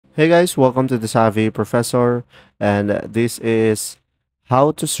Hey guys, welcome to the Savvy Professor, and this is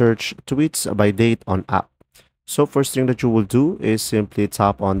how to search tweets by date on app. So first thing that you will do is simply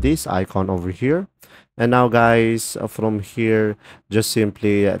tap on this icon over here. And now guys, from here, just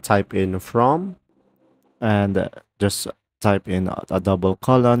simply type in from and just type in a double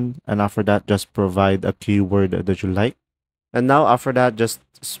colon. And after that, just provide a keyword that you like. And now after that, just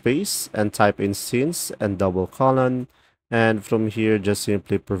space and type in since and double colon. And from here, just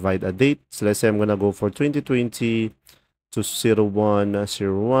simply provide a date. So let's say I'm going to go for 2020 to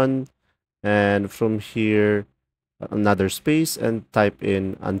 0101. And from here, another space and type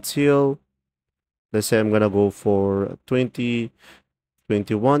in until. Let's say I'm going to go for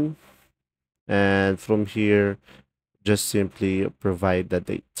 2021. And from here, just simply provide the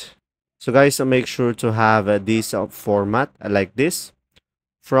date. So guys, make sure to have this format like this.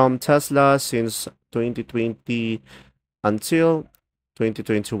 From Tesla since 2020 until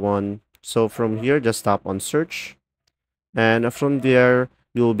 2021. So from here, just tap on search. And from there,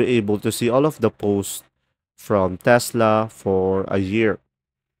 you'll be able to see all of the posts from Tesla for a year.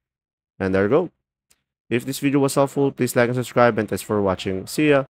 And there you go. If this video was helpful, please like and subscribe, and thanks for watching. See ya!